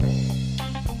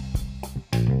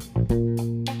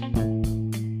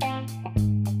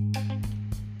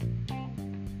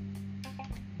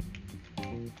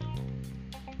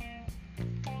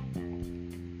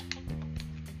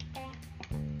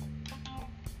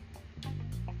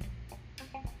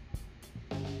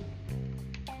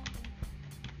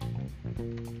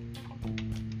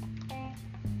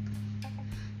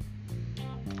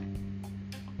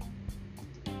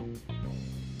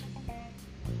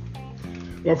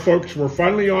Well, folks, we're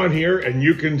finally on here, and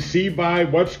you can see by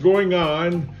what's going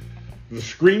on. The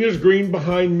screen is green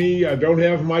behind me. I don't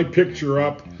have my picture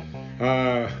up.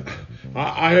 I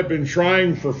have been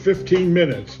trying for 15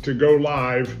 minutes to go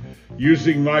live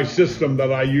using my system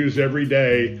that I use every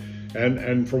day,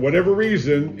 and for whatever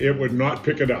reason, it would not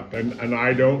pick it up, and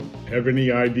I don't have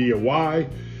any idea why.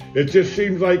 It just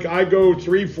seems like I go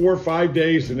 3, 4, 5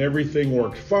 days and everything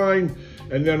works fine,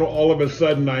 and then all of a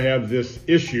sudden I have this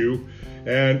issue.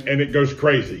 And it goes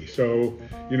crazy. So,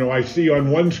 I see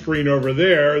on one screen over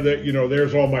there that,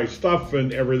 there's all my stuff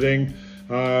and everything,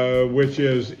 which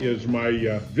is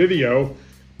my video.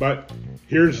 But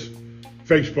here's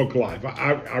Facebook Live.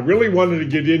 I really wanted to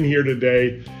get in here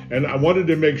today, and I wanted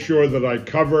to make sure that I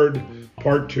covered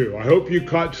part 2. I hope you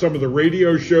caught some of the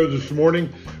radio show this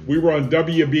morning. We were on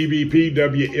WBBP,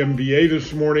 WMBA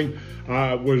this morning.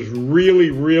 It was really,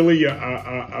 really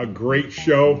a great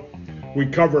show. We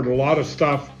covered a lot of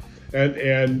stuff,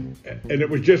 and it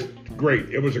was just great.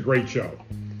 It was a great show.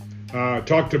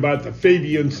 Talked about the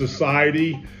Fabian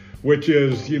Society, which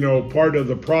is, part of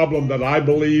the problem that I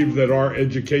believe that our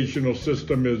educational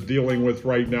system is dealing with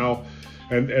right now,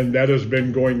 and that has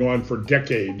been going on for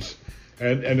decades.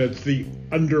 And it's the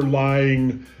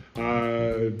underlying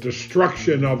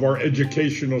destruction of our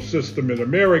educational system in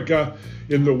America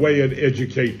in the way it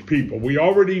educates people. We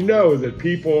already know that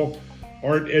people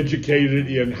aren't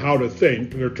educated in how to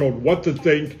think. They're told what to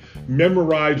think,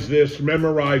 memorize this,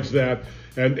 memorize that,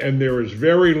 and there is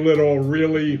very little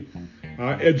really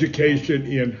education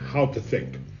in how to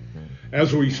think.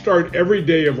 As we start every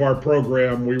day of our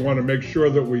program, we want to make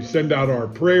sure that we send out our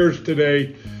prayers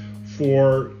today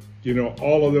for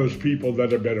all of those people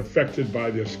that have been affected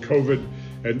by this COVID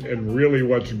and really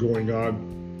what's going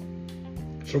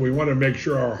on. So we want to make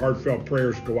sure our heartfelt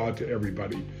prayers go out to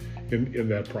everybody in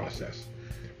that process.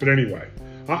 But anyway,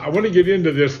 I want to get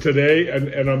into this today,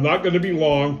 and I'm not going to be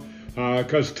long,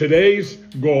 because today's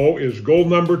goal is goal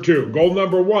number 2. Goal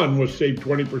number 1 was save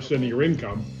 20% of your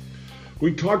income.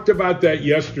 We talked about that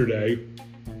yesterday.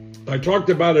 I talked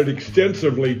about it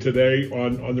extensively today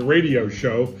on the radio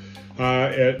show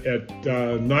at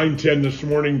 9:10 this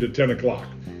morning to 10 o'clock.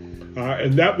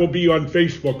 And that will be on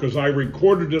Facebook, because I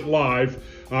recorded it live,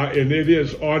 and it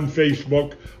is on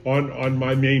Facebook on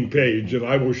my main page, and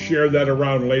I will share that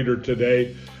around later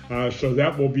today, so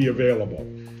that will be available.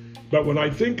 But when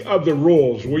I think of the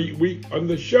rules, we on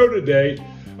the show today,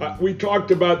 we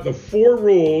talked about the four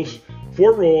rules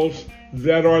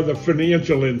that are the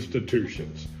financial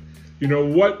institutions.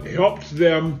 What helps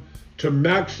them to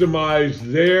maximize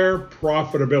their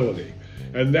profitability,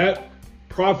 and that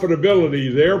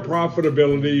their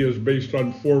profitability is based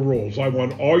on 4 rules. I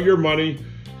want all your money.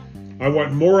 I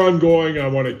want more ongoing. I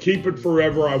want to keep it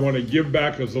forever. I want to give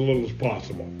back as little as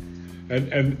possible.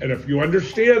 And if you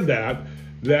understand that,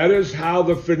 that is how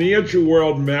the financial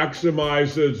world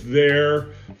maximizes their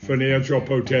financial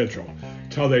potential.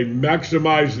 It's how they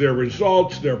maximize their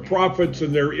results, their profits,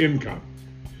 and their income.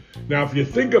 Now, if you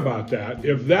think about that,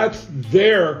 if that's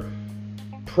their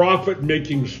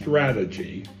profit-making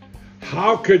strategy,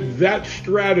 how could that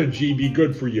strategy be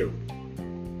good for you?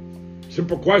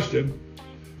 Simple question.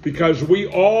 Because we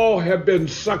all have been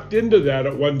sucked into that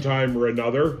at one time or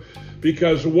another.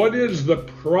 Because what is the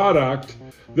product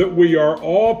that we are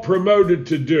all promoted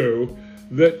to do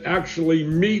that actually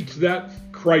meets that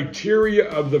criteria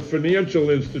of the financial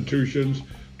institutions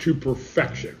to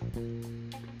perfection?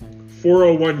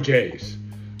 401ks,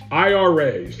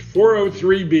 IRAs,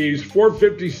 403bs,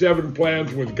 457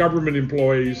 plans with government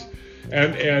employees,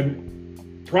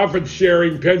 and profit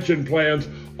sharing pension plans.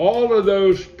 All of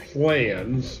those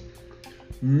plans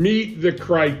meet the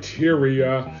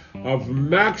criteria of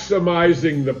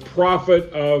maximizing the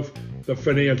profit of the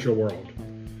financial world.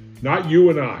 Not you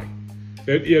and I.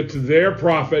 It's their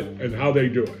profit and how they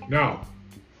do it. Now,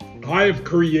 I have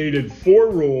created 4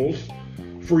 rules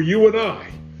for you and I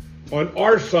on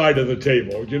our side of the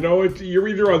table. You're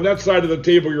either on that side of the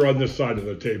table, you're on this side of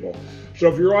the table. So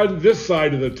if you're on this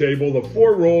side of the table, the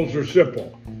 4 rules are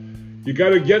simple. You got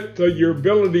to get your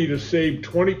ability to save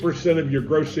 20% of your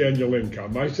gross annual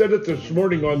income. I said it this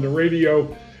morning on the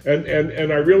radio,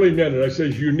 and I really meant it. I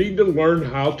said, you need to learn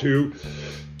how to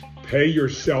pay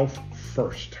yourself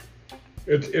first.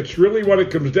 It's really what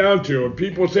it comes down to. And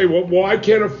people say, well, I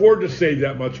can't afford to save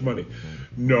that much money.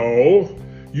 No,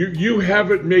 you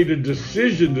haven't made a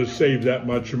decision to save that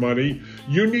much money.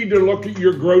 You need to look at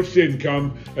your gross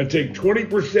income and take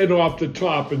 20% off the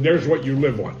top, and there's what you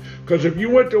live on. Because if you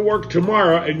went to work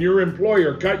tomorrow and your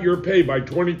employer cut your pay by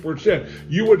 20%,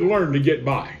 you would learn to get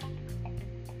by.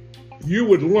 You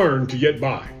would learn to get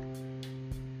by.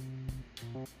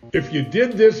 If you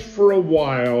did this for a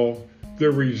while,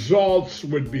 the results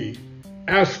would be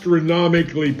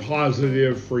astronomically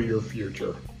positive for your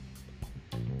future,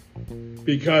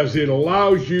 because it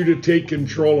allows you to take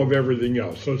control of everything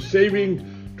else. So saving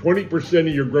 20%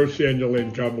 of your gross annual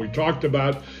income, we talked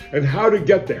about, and how to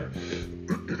get there.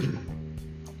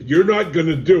 You're not going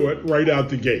to do it right out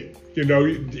the gate. You know,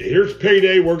 here's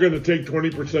payday, we're going to take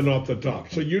 20% off the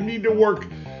top. So you need to work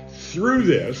through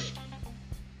this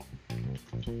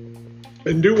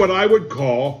and do what I would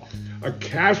call a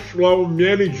cash flow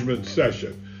management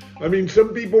session. I mean,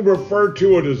 some people refer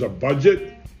to it as a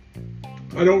budget.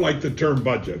 I don't like the term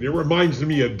budget. It reminds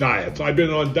me of diets. I've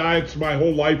been on diets my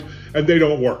whole life and they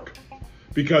don't work.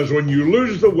 Because when you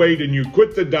lose the weight and you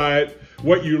quit the diet,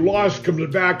 what you lost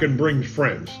comes back and brings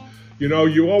friends. You know,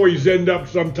 you always end up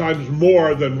sometimes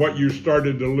more than what you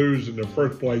started to lose in the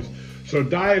first place. So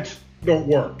diets don't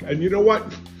work. And you know what?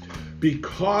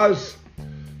 Because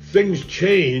things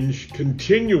change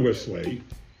continuously,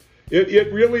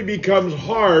 it really becomes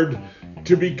hard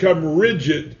to become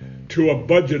rigid to a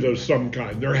budget of some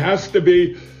kind. There has to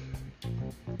be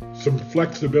some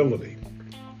flexibility,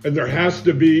 and there has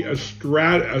to be a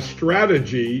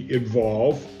strategy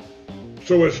involved,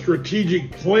 so a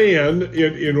strategic plan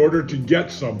in order to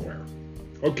get somewhere.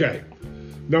 Okay,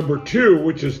 number 2,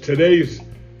 which is today's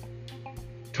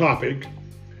topic,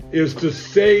 is to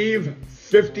save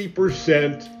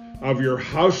 50% of your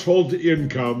household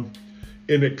income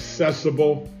in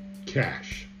accessible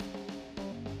cash.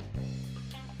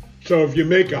 So if you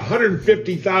make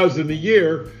 $150,000 a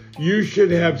year, you should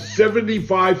have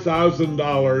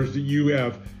 $75,000 that you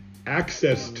have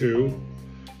access to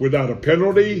without a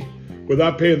penalty,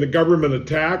 without paying the government a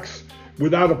tax,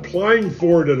 without applying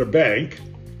for it at a bank.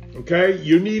 Okay?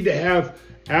 You need to have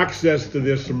access to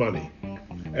this money.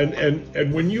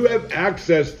 And when you have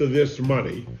access to this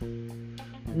money,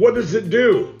 what does it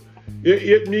do?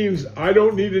 It means I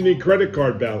don't need any credit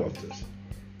card balances.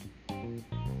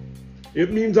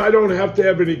 It means I don't have to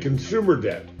have any consumer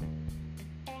debt.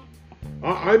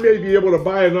 I may be able to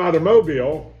buy an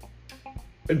automobile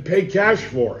and pay cash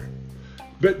for it.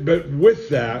 But with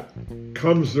that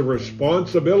comes the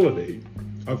responsibility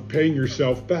of paying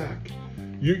yourself back.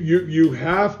 You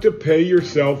have to pay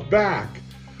yourself back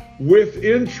with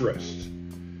interest.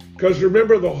 Because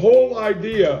remember, the whole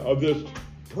idea of this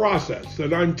process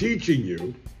that I'm teaching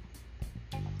you,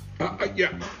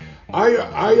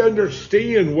 I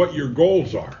understand what your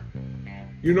goals are.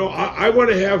 You know, I want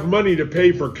to have money to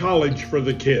pay for college for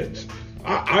the kids.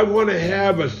 I want to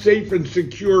have a safe and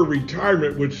secure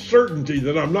retirement with certainty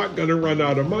that I'm not going to run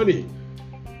out of money.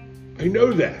 I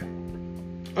know that.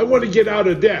 I want to get out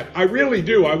of debt. I really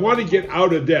do. I want to get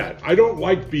out of debt. I don't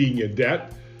like being in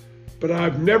debt, but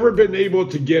I've never been able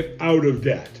to get out of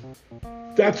debt.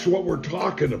 That's what we're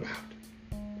talking about.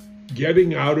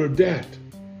 Getting out of debt.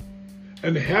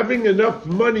 And having enough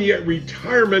money at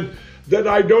retirement that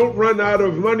I don't run out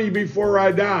of money before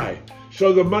I die.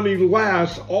 So the money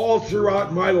lasts all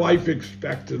throughout my life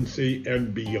expectancy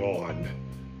and beyond.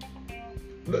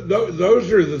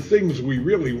 Those are the things we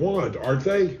really want, aren't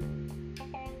they?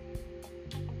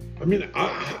 I mean,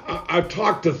 I've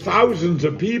talked to thousands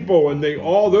of people, and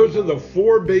those are the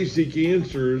 4 basic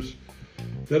answers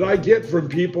that I get from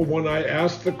people when I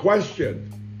ask the question.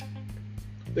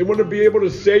 They want to be able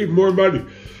to save more money.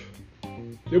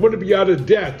 They want to be out of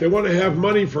debt. They want to have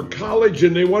money for college,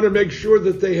 and they want to make sure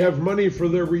that they have money for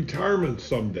their retirement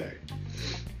someday.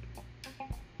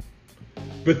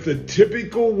 But the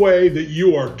typical way that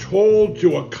you are told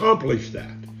to accomplish that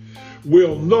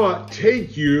will not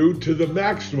take you to the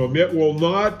maximum. It will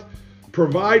not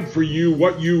provide for you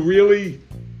what you really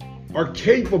are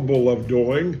capable of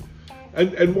doing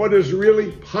and what is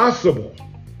really possible.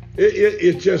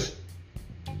 It just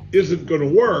isn't going to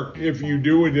work if you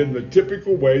do it in the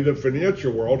typical way, the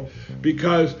financial world,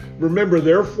 because remember,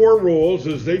 their 4 rules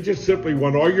is they just simply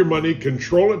want all your money,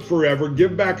 control it forever,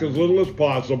 give back as little as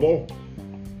possible,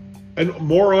 and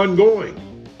more ongoing.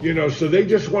 You know, so they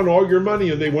just want all your money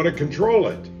and they want to control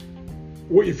it.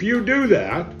 Well, if you do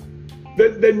that,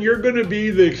 then you're going to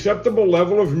be the acceptable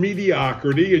level of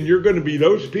mediocrity, and you're going to be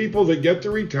those people that get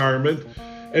to retirement.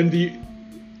 And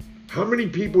how many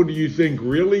people do you think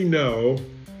really know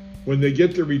when they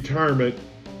get to retirement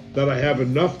that I have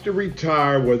enough to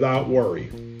retire without worry?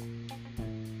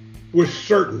 With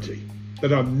certainty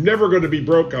that I'm never going to be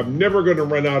broke, I'm never going to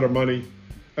run out of money.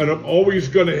 and I'm always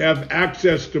going to have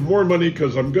access to more money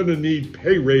because I'm going to need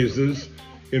pay raises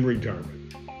in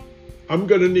retirement. I'm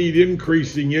going to need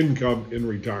increasing income in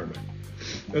retirement.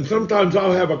 And sometimes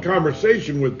I'll have a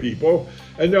conversation with people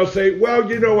and they'll say, well,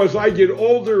 you know, as I get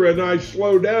older and I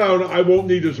slow down, I won't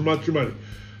need as much money.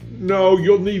 No,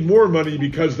 you'll need more money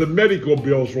because the medical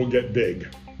bills will get big.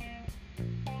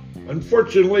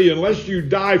 Unfortunately, unless you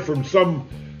die from some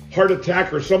heart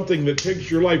attack or something that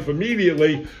takes your life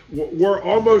immediately, we're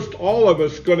almost all of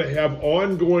us going to have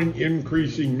ongoing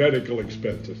increasing medical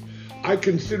expenses. I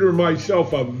consider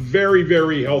myself a very,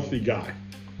 very healthy guy.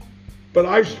 But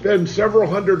I spend several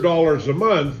 $100s a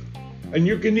month, and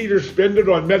you can either spend it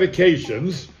on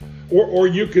medications or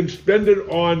you can spend it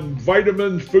on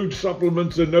vitamins, food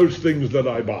supplements, and those things that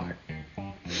I buy.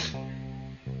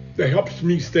 That helps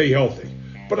me stay healthy.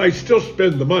 But I still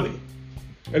spend the money.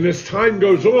 And as time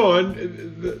goes on,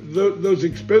 those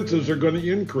expenses are going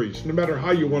to increase, no matter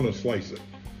how you want to slice it.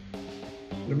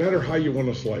 No matter how you want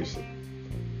to slice it.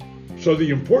 So the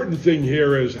important thing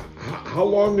here is how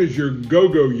long is your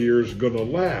go-go years going to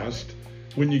last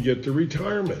when you get to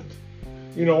retirement?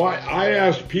 You know, I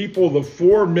ask people the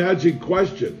 4 magic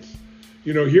questions.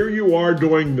 You know, here you are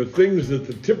doing the things that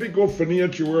the typical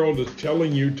financial world is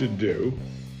telling you to do.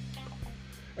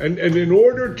 And in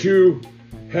order to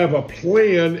have a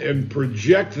plan and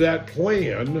project that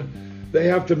plan, they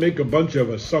have to make a bunch of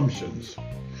assumptions.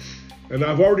 And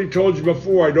I've already told you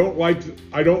before, I don't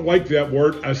like that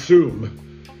word,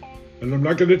 assume. And I'm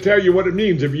not going to tell you what it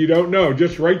means if you don't know.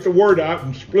 Just write the word out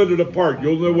and split it apart.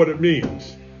 You'll know what it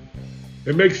means.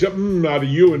 It makes a out of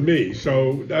you and me.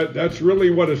 So that's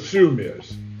really what assume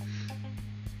is.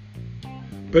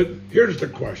 But here's the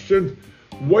question.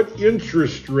 What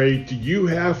interest rate do you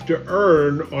have to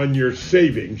earn on your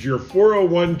savings, your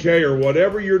 401k or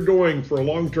whatever you're doing for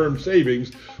long-term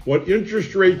savings? What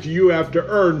interest rate do you have to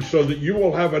earn so that you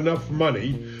will have enough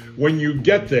money when you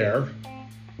get there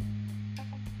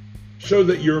so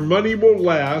that your money will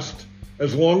last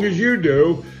as long as you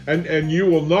do and you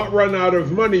will not run out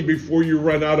of money before you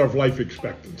run out of life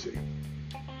expectancy?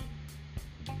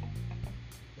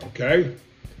 Okay?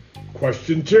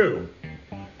 Question 2.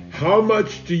 How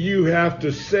much do you have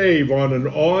to save on an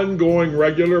ongoing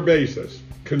regular basis,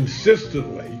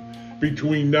 consistently,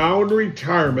 between now and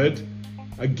retirement,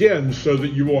 again, so that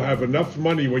you will have enough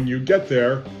money when you get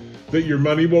there, that your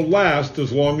money will last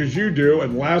as long as you do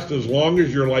and last as long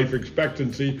as your life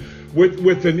expectancy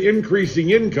with an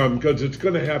increasing income, because it's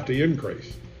going to have to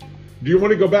increase. Do you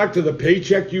want to go back to the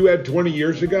paycheck you had 20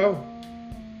 years ago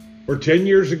or 10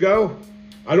 years ago?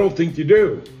 I don't think you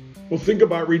do. Well, think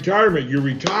about retirement. You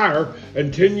retire,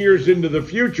 and 10 years into the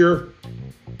future,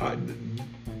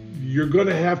 you're going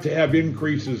to have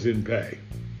increases in pay.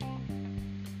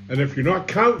 And if you're not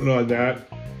counting on that,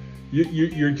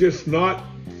 you're just not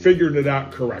figuring it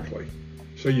out correctly.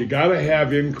 So you got to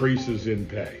have increases in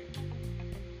pay.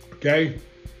 Okay?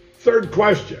 3rd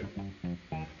question.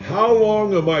 How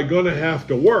long am I going to have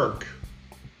to work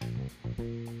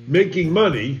making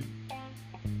money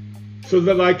so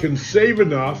that I can save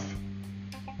enough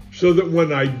so that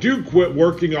when I do quit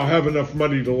working, I'll have enough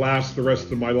money to last the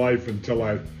rest of my life until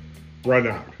I run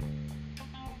out?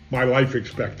 My life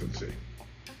expectancy.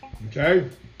 Okay?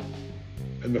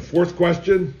 And the 4th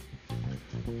question,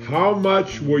 how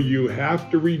much will you have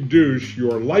to reduce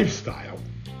your lifestyle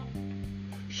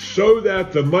so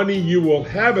that the money you will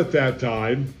have at that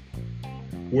time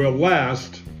will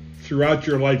last throughout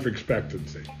your life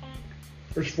expectancy?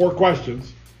 There's 4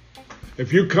 questions.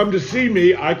 If you come to see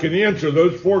me, I can answer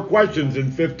those 4 questions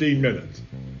in 15 minutes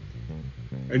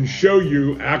and show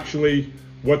you actually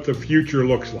what the future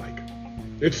looks like.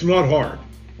 It's not hard.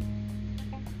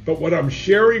 But what I'm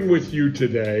sharing with you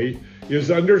today is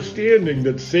understanding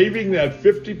that saving that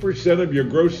 50% of your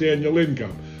gross annual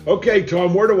income. Okay,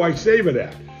 Tom, where do I save it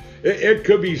at? It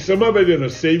could be some of it in a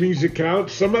savings account,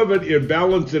 some of it in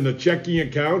balance in a checking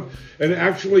account, and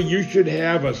actually you should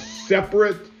have a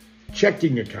separate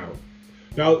checking account.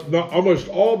 Now, almost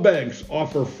all banks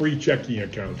offer free checking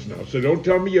accounts now, so don't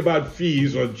tell me about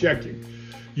fees on checking.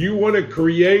 You want to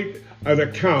create an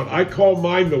account. I call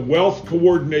mine the Wealth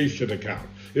Coordination Account.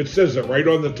 It says it right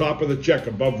on the top of the check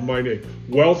above my name,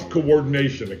 Wealth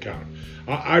Coordination Account.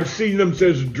 I've seen them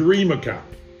says Dream Account,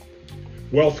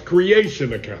 Wealth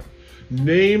Creation Account.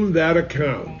 Name that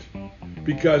account,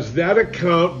 because that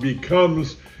account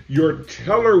becomes your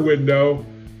teller window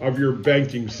of your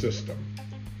banking system.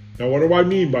 Now, what do I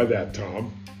mean by that,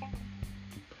 Tom?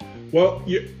 Well,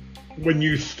 when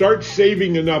you start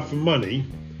saving enough money,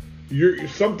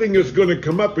 something is going to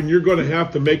come up and you're going to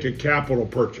have to make a capital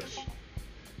purchase.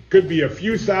 Could be a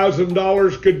few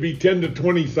 $1,000s, could be $10,000 to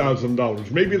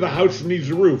 $20,000. Maybe the house needs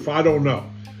a roof, I don't know.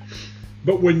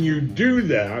 But when you do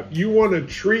that, you want to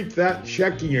treat that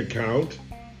checking account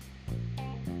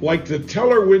like the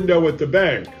teller window at the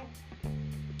bank.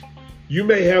 You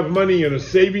may have money in a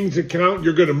savings account,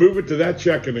 you're going to move it to that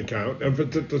checking account. And if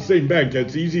it's at the same bank,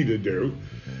 that's easy to do.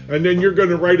 And then you're going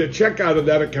to write a check out of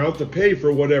that account to pay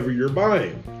for whatever you're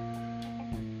buying.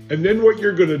 And then what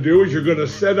you're going to do is you're going to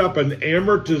set up an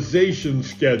amortization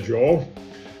schedule,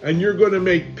 and you're going to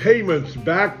make payments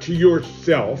back to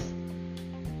yourself.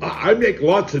 I make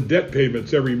lots of debt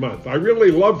payments every month. I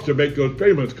really love to make those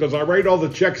payments because I write all the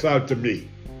checks out to me.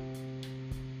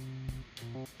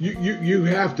 You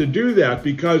have to do that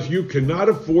because you cannot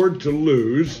afford to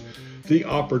lose the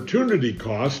opportunity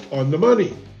cost on the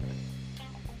money.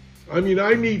 I mean,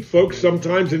 I meet folks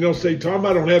sometimes and they'll say, Tom,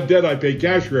 I don't have debt, I pay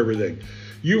cash for everything.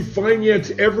 You finance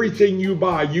everything you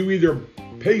buy. You either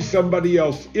pay somebody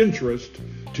else interest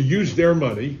to use their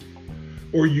money,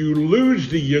 or you lose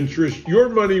the interest your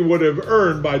money would have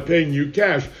earned by paying you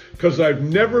cash. Because I've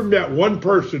never met one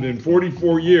person in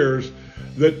 44 years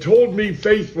that told me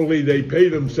faithfully they pay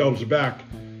themselves back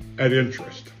at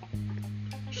interest,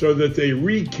 so that they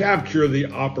recapture the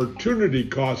opportunity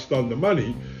cost on the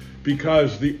money,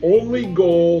 because the only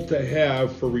goal to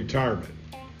have for retirement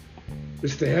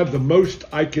is to have the most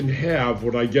I can have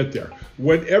when I get there.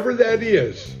 Whenever that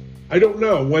is, I don't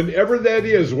know, whenever that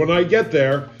is, when I get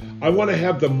there, I want to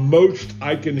have the most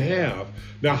I can have.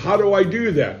 Now, how do I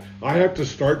do that? I have to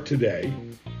start today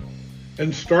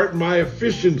and start my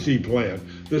efficiency plan,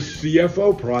 the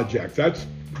CFO project. That's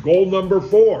goal number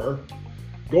 4.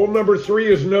 Goal number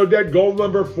 3 is no debt. Goal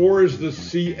number 4 is the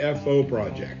CFO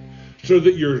project. So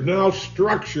that you're now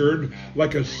structured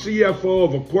like a CFO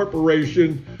of a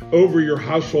corporation over your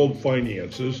household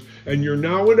finances. And you're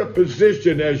now in a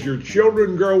position, as your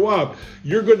children grow up,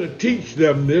 you're going to teach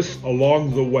them this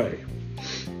along the way.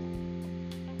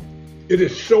 It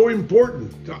is so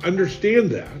important to understand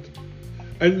that.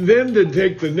 And then to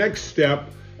take the next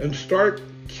step and start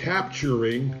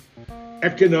capturing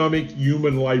economic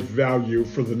human life value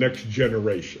for the next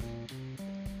generation.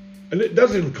 And it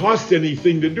doesn't cost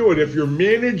anything to do it. If you're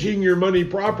managing your money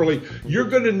properly, you're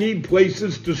going to need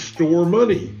places to store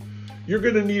money. You're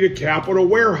going to need a capital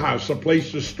warehouse, a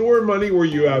place to store money where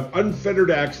you have unfettered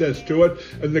access to it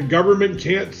and the government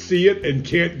can't see it and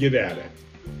can't get at it.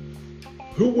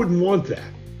 Who wouldn't want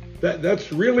that?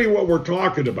 That's really what we're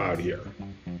talking about here.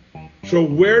 So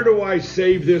where do I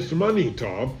save this money,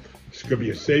 Tom? This could be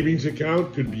a savings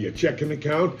account, could be a checking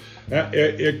account.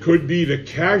 It could be the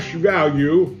cash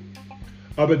value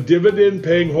of a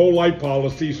dividend-paying whole life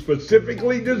policy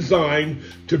specifically designed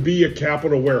to be a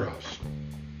capital warehouse.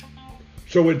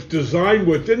 So it's designed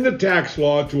within the tax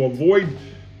law to avoid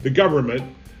the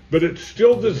government, but it's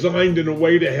still designed in a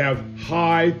way to have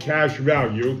high cash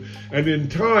value, and in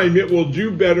time it will do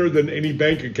better than any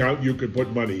bank account you could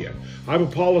put money in. I have a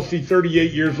policy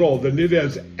 38 years old, and it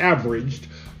has averaged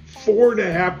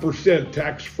 4.5%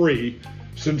 tax-free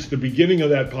since the beginning of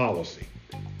that policy.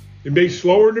 It may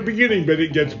slower in the beginning, but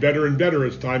it gets better and better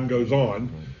as time goes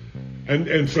on.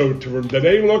 And so from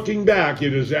today looking back,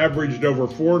 it has averaged over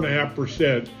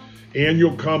 4.5%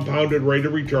 annual compounded rate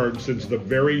of return since the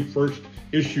very first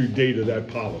issue date of that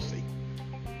policy.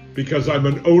 Because I'm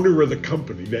an owner of the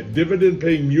company, that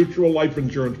dividend-paying mutual life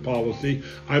insurance policy,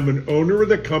 I'm an owner of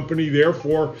the company,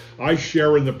 therefore I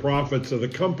share in the profits of the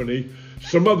company.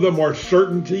 Some of them are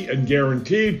certainty and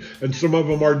guaranteed, and some of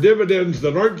them are dividends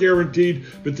that aren't guaranteed,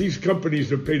 but these companies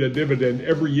have paid a dividend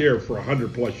every year for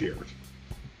 100 plus years.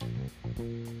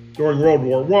 During World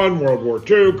War I, World War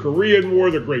II, Korean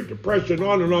War, the Great Depression,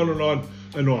 on and on and on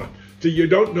and on. So you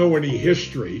don't know any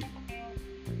history.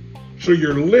 So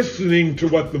you're listening to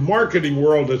what the marketing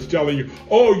world is telling you.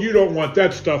 Oh, you don't want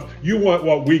that stuff. You want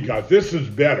what we got. This is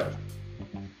better.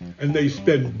 And they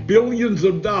spend billions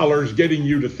of dollars getting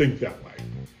you to think that way.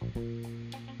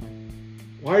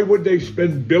 Why would they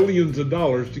spend billions of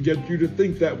dollars to get you to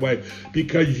think that way?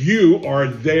 Because you are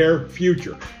their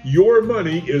future. Your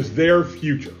money is their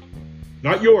future.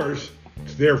 Not yours,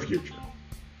 it's their future.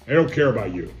 They don't care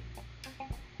about you.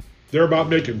 They're about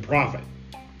making profit.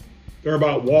 They're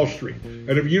about Wall Street. And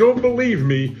if you don't believe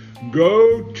me,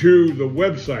 go to the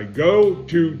website, go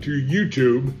to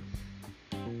YouTube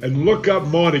and look up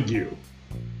Montague,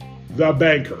 the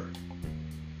banker.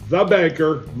 The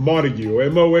banker, Montague,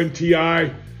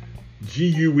 Montigue,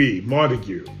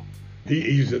 Montague.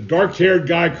 He's a dark-haired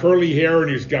guy, curly hair,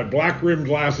 and he's got black-rimmed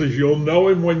glasses. You'll know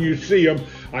him when you see him.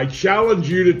 I challenge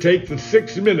you to take the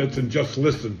 6 minutes and just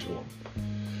listen to him.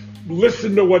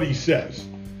 Listen to what he says,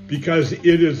 because it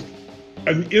is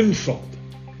an insult.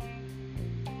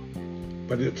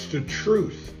 But it's the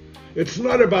truth. It's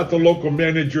not about the local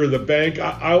manager of the bank.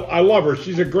 I love her.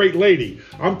 She's a great lady.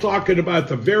 I'm talking about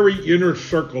the very inner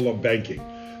circle of banking.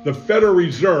 The Federal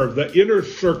Reserve, the inner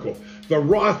circle, the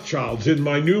Rothschilds. In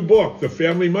my new book, The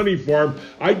Family Money Farm,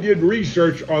 I did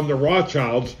research on the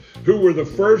Rothschilds, who were the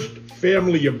first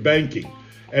family of banking.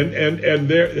 And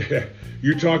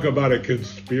you talk about a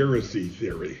conspiracy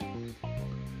theory.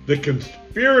 The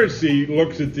conspiracy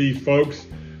looks at these folks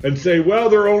and say, well,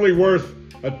 they're only worth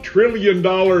 $1 trillion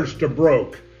to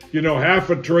broke. You know,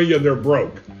 $500 billion, they're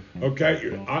broke.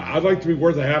 Okay, I'd like to be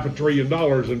worth $500 billion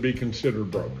and be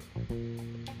considered broke.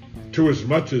 To as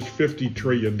much as $50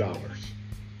 trillion.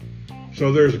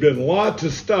 So there's been lots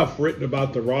of stuff written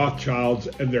about the Rothschilds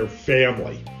and their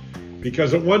family.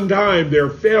 Because at one time, their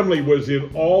family was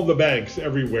in all the banks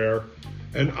everywhere.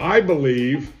 And I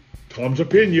believe, Tom's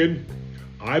opinion,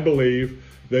 I believe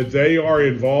that they are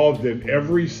involved in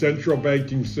every central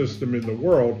banking system in the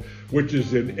world, which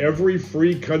is in every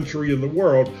free country in the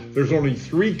world. There's only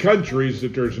 3 countries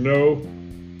that there's no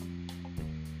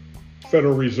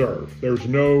Federal Reserve. There's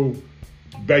no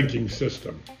banking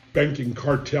system, banking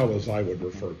cartel as I would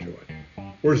refer to it.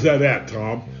 Where's that at,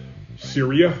 Tom?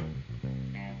 Syria,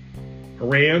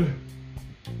 Iran,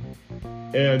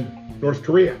 and North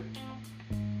Korea.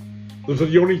 Those are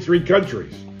the only 3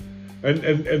 countries. And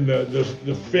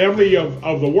the family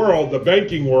of the world, the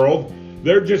banking world,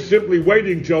 they're just simply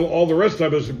waiting till all the rest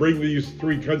of us bring these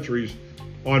 3 countries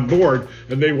on board,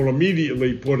 and they will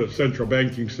immediately put a central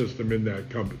banking system in that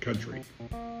country.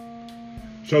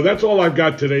 So that's all I've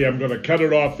got today. I'm going to cut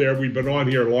it off there. We've been on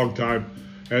here a long time,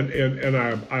 and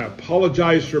I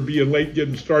apologize for being late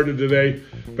getting started today,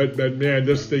 but man,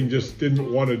 this thing just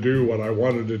didn't want to do what I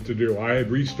wanted it to do. I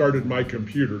had restarted my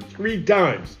computer 3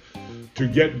 times to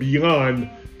get beyond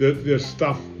this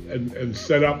stuff and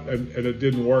set up, and it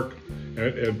didn't work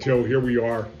until here we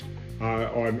are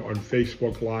on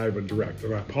Facebook Live and Direct.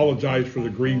 And I apologize for the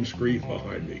green screen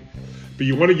behind me. But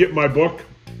you want to get my book,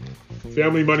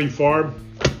 Family Money Farm?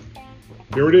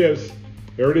 Here it is.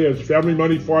 There it is, Family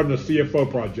Money Farm, the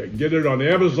CFO Project. Get it on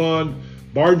Amazon,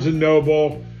 Barnes &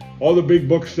 Noble. All the big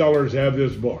booksellers have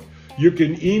this book. You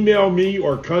can email me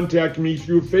or contact me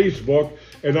through Facebook,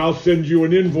 and I'll send you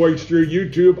an invoice through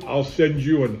YouTube. I'll send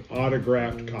you an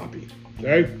autographed copy,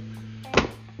 okay?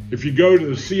 If you go to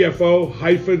the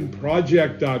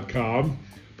CFO-project.com,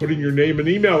 put in your name and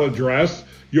email address,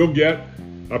 you'll get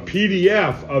a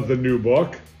PDF of the new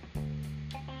book.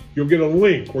 You'll get a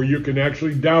link where you can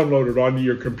actually download it onto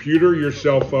your computer, your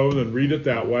cell phone, and read it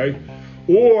that way.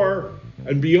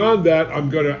 And beyond that,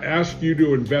 I'm going to ask you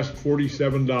to invest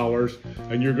 $47,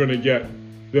 and you're going to get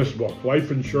this book, Life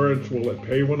Insurance, Will It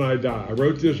Pay When I Die? I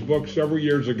wrote this book several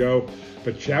years ago,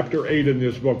 but chapter 8 in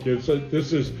this book, this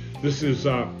is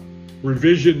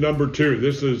revision number 2.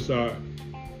 This is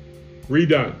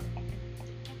redone.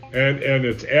 And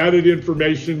it's added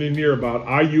information in here about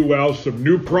IUL, some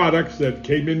new products that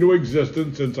came into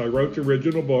existence since I wrote the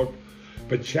original book.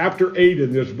 But chapter 8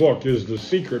 in this book is the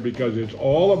secret, because it's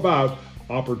all about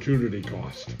opportunity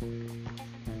cost.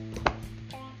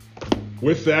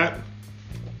 With that,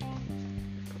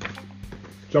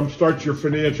 Jumpstart Your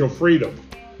Financial Freedom.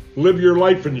 Live Your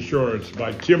Life Insurance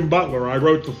by Kim Butler. I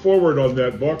wrote the foreword on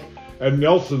that book, and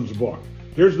Nelson's book.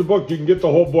 Here's the book. You can get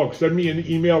the whole book. Send me an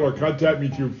email or contact me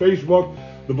through Facebook.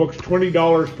 The book's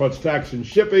 $20 plus tax and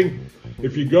shipping.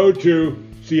 If you go to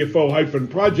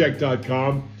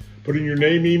CFO-project.com, put in your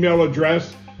name, email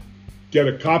address, get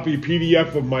a copy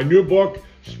PDF of my new book,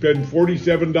 spend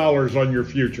 $47 on your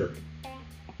future.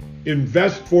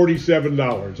 Invest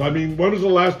 $47. I mean, when was the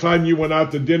last time you went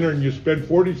out to dinner and you spent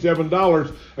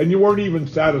 $47 and you weren't even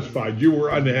satisfied? You were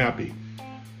unhappy.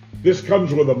 This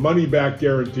comes with a money-back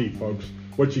guarantee, folks.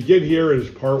 What you get here is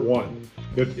part 1.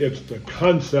 It's the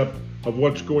concept of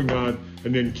what's going on.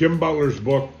 And then Kim Butler's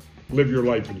book, Live Your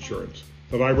Life Insurance,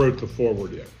 that I wrote the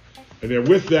foreword in. And then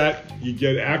with that, you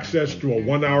get access to a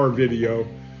 1-hour video,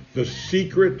 The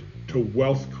Secret to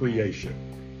Wealth Creation.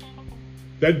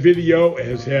 That video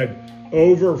has had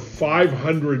over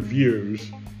 500 views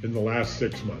in the last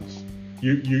 6 months.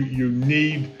 You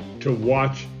need to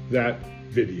watch that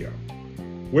video.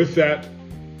 With that,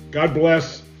 God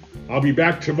bless. I'll be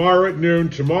back tomorrow at noon.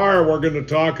 Tomorrow we're going to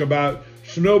talk about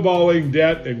snowballing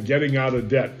debt and getting out of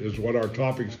debt is what our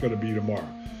topic's going to be tomorrow.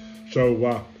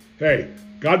 So, hey,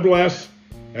 God bless,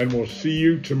 and we'll see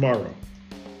you tomorrow.